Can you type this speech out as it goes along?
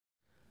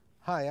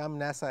Hi, I'm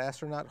NASA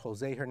astronaut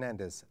Jose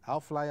Hernandez. I'll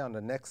fly on the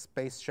next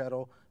space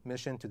shuttle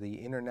mission to the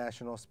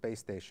International Space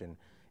Station,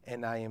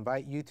 and I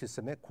invite you to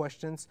submit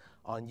questions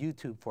on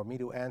YouTube for me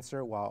to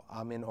answer while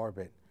I'm in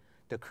orbit.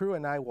 The crew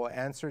and I will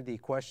answer the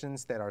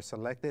questions that are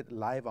selected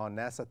live on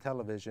NASA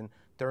television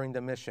during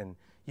the mission.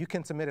 You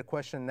can submit a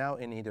question now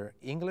in either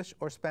English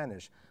or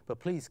Spanish, but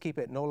please keep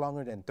it no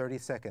longer than 30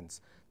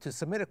 seconds. To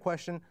submit a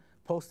question,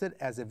 post it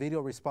as a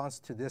video response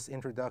to this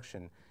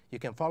introduction. You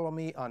can follow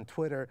me on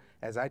Twitter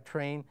as I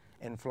train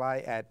and fly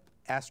at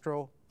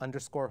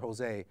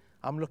Astro_Jose.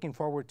 I'm looking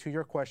forward to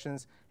your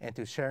questions and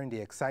to sharing the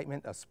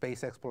excitement of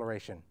space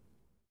exploration.